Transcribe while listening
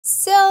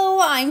So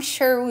I'm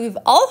sure we've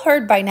all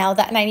heard by now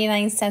that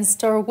 99-cent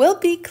store will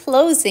be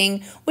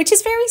closing, which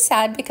is very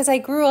sad because I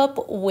grew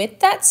up with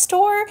that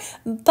store.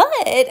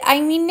 But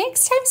I mean,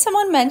 next time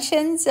someone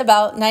mentions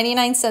about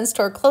 99-cent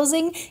store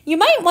closing, you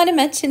might want to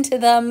mention to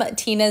them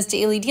Tina's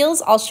Daily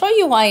Deals. I'll show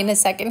you why in a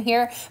second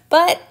here,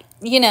 but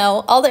you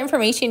know, all the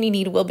information you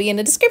need will be in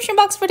the description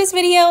box for this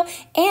video.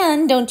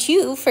 And don't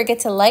you forget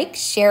to like,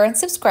 share, and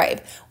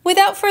subscribe.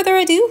 Without further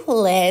ado,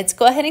 let's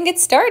go ahead and get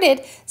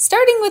started.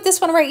 Starting with this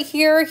one right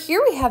here.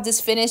 Here we have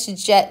this finished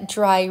Jet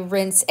Dry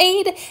Rinse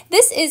Aid.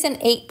 This is an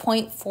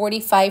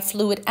 8.45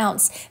 fluid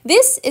ounce.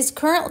 This is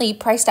currently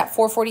priced at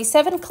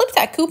 $4.47. Click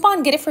that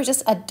coupon, get it for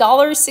just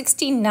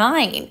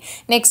 $1.69.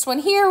 Next one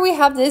here, we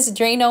have this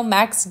Drano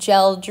Max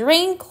Gel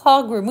Drain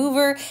Clog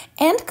Remover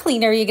and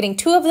Cleaner. You're getting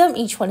two of them.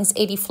 Each one is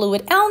 80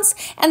 fluid ounce.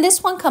 And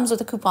this one comes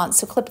with a coupon.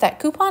 So clip that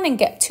coupon and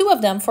get two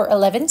of them for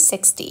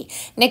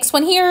 $11.60. Next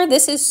one here,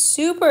 this is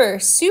super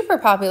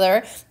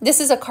popular. This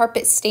is a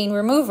carpet stain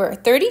remover,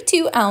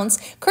 32 ounce,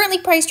 currently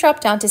price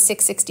dropped down to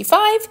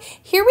 $6.65.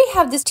 Here we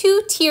have this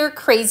two-tier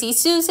Crazy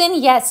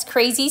Susan. Yes,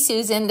 Crazy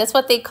Susan, that's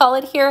what they call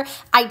it here.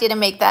 I didn't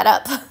make that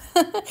up.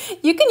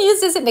 You can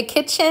use this in the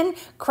kitchen,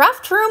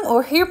 craft room,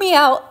 or hear me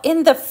out,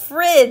 in the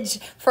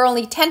fridge for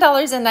only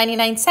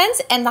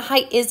 $10.99, and the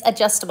height is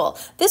adjustable.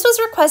 This was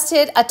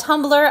requested, a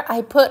tumbler.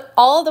 I put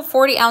all the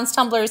 40-ounce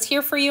tumblers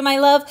here for you, my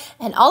love,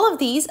 and all of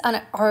these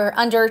are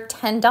under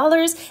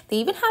 $10. They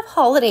even have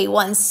holiday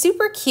ones,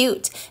 super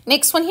cute.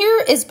 Next one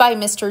here is by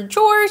Mr.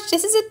 George.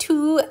 This is a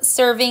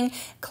 2-serving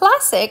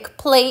classic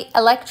plate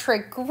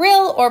electric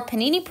grill or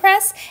panini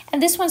press, and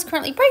this one's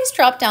currently price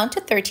dropped down to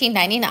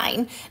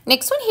 $13.99.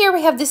 Next one here,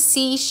 we have the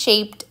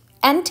C-shaped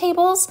end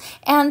tables,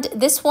 and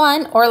this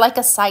one, or like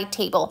a side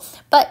table,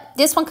 but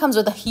this one comes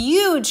with a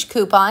huge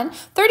coupon,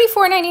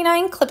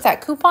 $34.99. Clip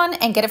that coupon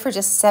and get it for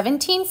just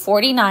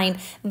 $17.49.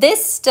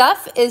 This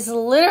stuff is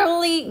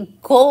literally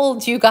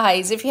gold, you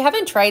guys. If you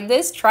haven't tried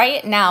this, try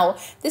it now.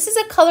 This is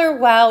a Color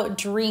Wow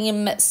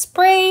Dream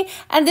Spray,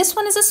 and this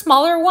one is a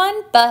smaller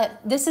one, but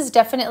this is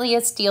definitely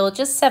a steal,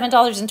 just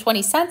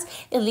 $7.20.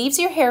 It leaves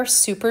your hair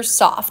super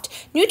soft.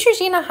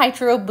 Neutrogena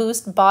Hydro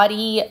Boost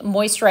Body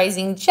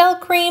Moisturizing Gel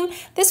Cream.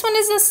 This one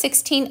is a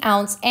 16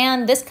 ounce,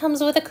 and this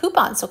comes with a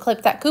coupon. So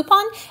click that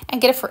coupon and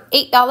get it for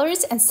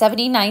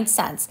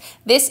 $8.79.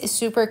 This is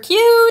super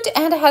cute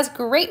and it has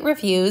great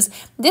reviews.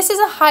 This is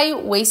a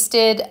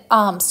high-waisted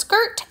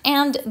skirt,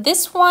 and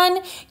this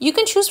one you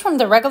can choose from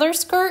the regular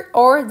skirt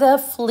or the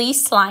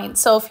fleece line.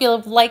 So if you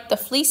like the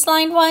fleece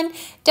lined one,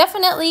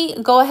 definitely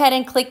go ahead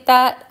and click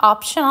that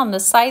option on the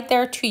side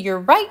there to your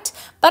right,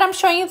 but I'm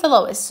showing you the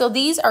lowest. So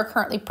these are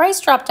currently price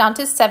dropped down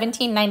to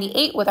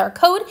 $17.98 with our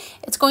code.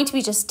 It's going to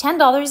be just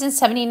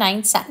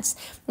 $10.79.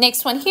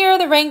 Next one here,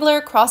 the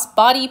Wrangler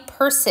Crossbody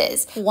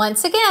purses.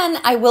 Once again,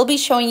 I will be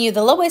showing you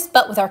the lowest,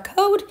 but with our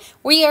code,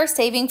 we are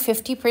saving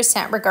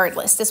 50%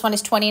 regardless. This one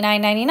is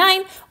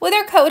 $29.99. With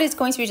our code, it's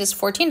going to be just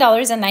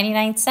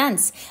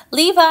 $14.99.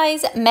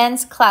 Levi's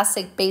Men's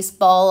Classic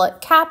Baseball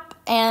Cap,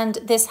 and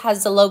this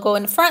has the logo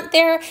in front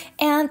there,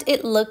 and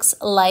it looks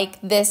like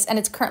this, and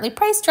it's currently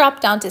price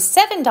dropped down to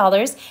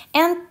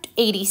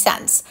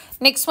 $7.80.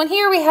 Next one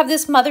here, we have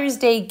this Mother's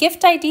Day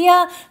gift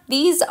idea.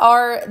 These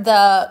are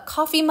the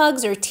coffee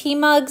mugs or tea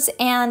mugs,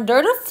 and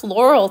they're the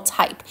floral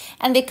type,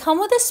 and they come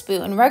with a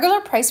spoon. Regular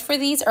price for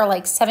these are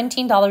like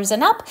 $17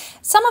 and up.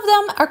 Some of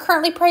them are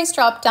currently price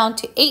dropped down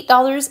to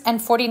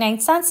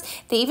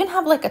 $8.49. They even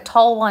have like a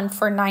tall one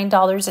for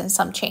 $9 and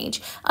some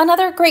change.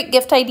 Another great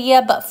gift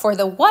idea, but for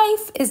the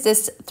wife, is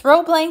this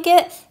throw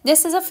blanket.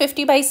 This is a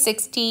 50 by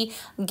 60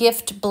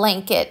 gift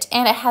blanket,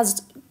 and it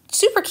has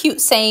super cute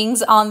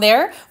sayings on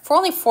there for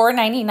only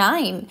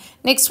 $4.99.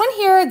 Next one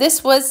here,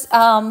 this was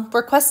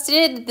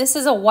requested. This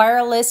is a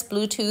wireless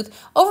Bluetooth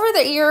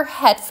over-the-ear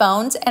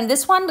headphones, and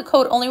this one, the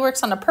code only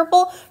works on a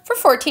purple for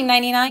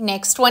 $14.99.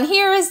 Next one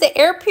here is the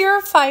air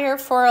purifier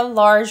for a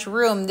large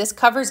room. This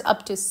covers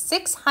up to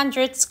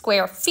 600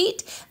 square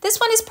feet. This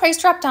one is price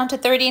dropped down to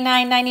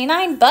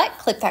 $39.99, but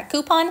click that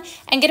coupon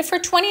and get it for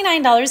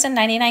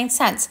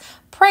 $29.99.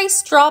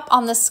 Price drop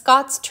on the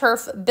Scott's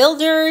Turf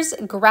Builders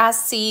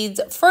Grass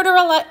Seeds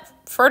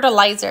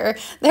Fertilizer.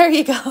 There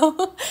you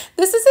go.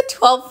 This is a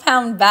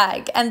 12-pound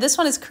bag, and this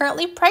one is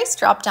currently price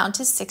dropped down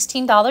to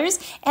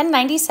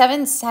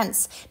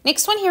 $16.97.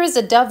 Next one here is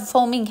a Dove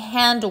Foaming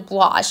Hand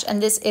Wash, and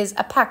this is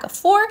a pack of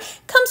 4.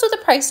 Comes with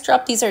a price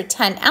drop. These are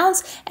 10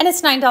 ounce, and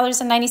it's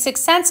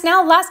 $9.96.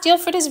 Now, last deal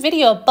for this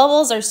video.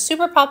 Bubbles are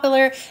super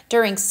popular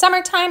during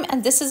summertime,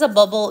 and this is a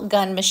bubble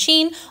gun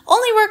machine.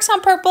 Only works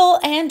on purple,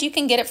 and you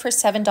can get it for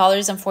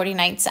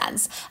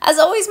 $7.49. As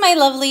always, my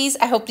lovelies,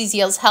 I hope these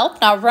deals help.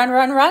 Now run,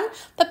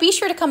 but be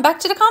sure to come back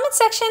to the comment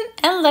section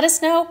and let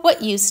us know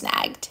what you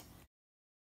snagged.